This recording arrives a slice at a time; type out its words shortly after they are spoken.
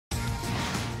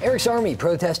Erik's Army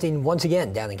protesting once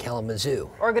again down in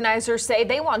Kalamazoo. Organizers say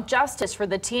they want justice for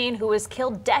the teen who was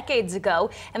killed decades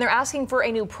ago, and they're asking for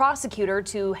a new prosecutor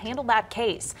to handle that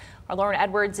case. Our Lauren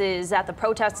Edwards is at the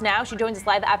protest now. She joins us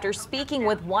live after speaking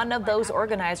with one of those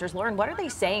organizers. Lauren, what are they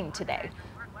saying today?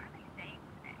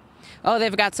 Oh,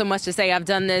 they've got so much to say. I've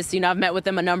done this, I've met with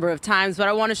them a number of times, but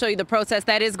I want to show you the protest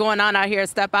that is going on out here.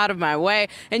 Step out of my way.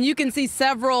 And you can see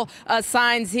several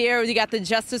signs here. You got the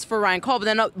Justice for Ryan Cole, but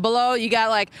then up below you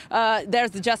got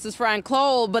there's the Justice for Ryan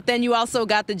Cole, but then you also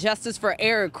got the Justice for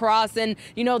Erik Cross. And,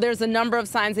 there's a number of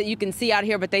signs that you can see out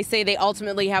here, but they say they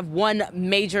ultimately have one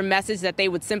major message, that they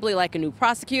would simply like a new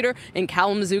prosecutor in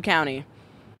Kalamazoo County.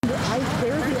 They're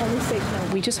the only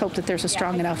safe. We just hope that there's a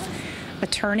strong enough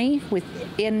attorney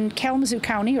within Kalamazoo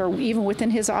County or even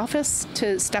within his office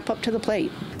to step up to the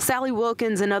plate. Sally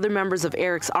Wilkins and other members of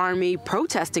Erik's Army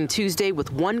protesting Tuesday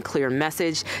with one clear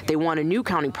message. They want a new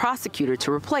county prosecutor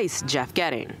to replace Jeff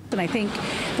Getting. And I think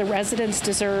the residents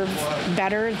deserve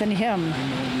better than him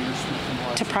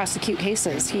to prosecute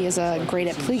cases. He is great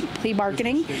at plea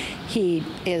bargaining. He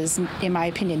is, in my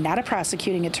opinion, not a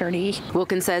prosecuting attorney.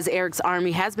 Wilkins says Erik's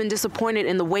Army has been disappointed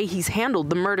in the way he's handled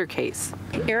the murder case.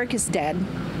 Erik is dead.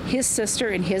 His sister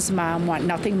and his mom want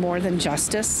nothing more than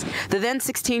justice. The then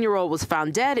 16-year-old was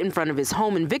found dead in front of his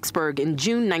home in Vicksburg in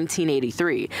June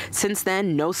 1983. Since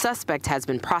then, no suspect has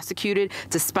been prosecuted,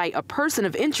 despite a person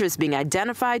of interest being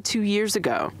identified 2 years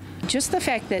ago. Just the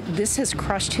fact that this has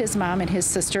crushed his mom and his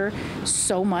sister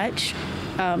so much,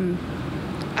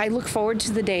 I look forward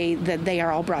to the day that they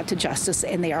are all brought to justice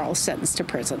and they are all sentenced to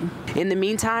prison. In the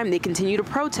meantime, they continue to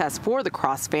protest for the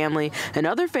Cross family and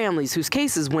other families whose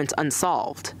cases went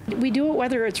unsolved. We do it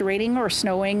whether it's raining or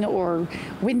snowing or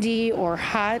windy or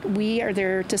hot. We are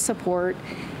there to support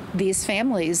these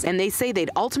families. And they say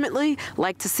they'd ultimately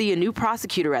like to see a new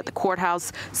prosecutor at the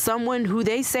courthouse, someone who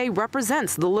they say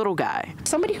represents the little guy.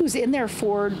 Somebody who's in there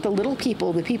for the little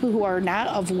people, the people who are not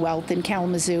of wealth in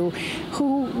Kalamazoo,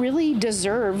 who really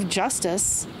deserve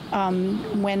justice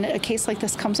when a case like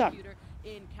this comes up.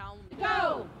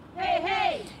 Go! Hey,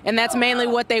 hey! And that's mainly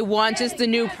what they want, just a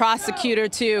new prosecutor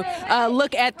to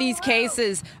look at these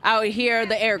cases out here,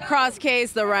 the Erik Cross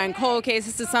case, the Ryan Cole case.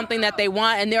 This is something that they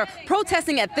want, and they're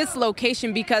protesting at this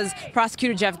location because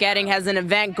Prosecutor Jeff Getting has an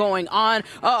event going on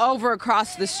over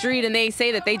across the street, and they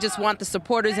say that they just want the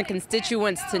supporters and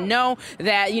constituents to know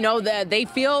that, that they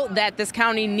feel that this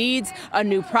county needs a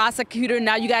new prosecutor.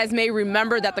 Now, you guys may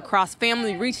remember that the Cross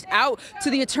family reached out to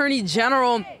the Attorney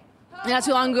General not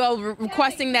too long ago,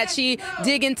 requesting that she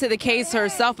dig into the case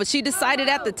herself, but she decided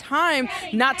at the time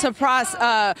not to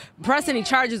press any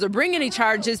charges or bring any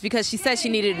charges because she said she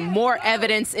needed more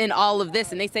evidence in all of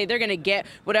this, and they say they're going to get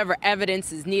whatever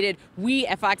evidence is needed. We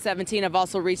at Fox 17 have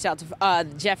also reached out to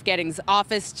Jeff Getting's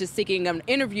office, just seeking an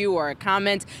interview or a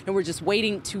comment, and we're just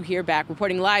waiting to hear back.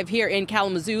 Reporting live here in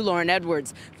Kalamazoo, Lauren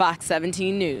Edwards, Fox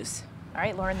 17 News. All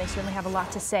right, Lauren, they certainly have a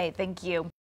lot to say. Thank you.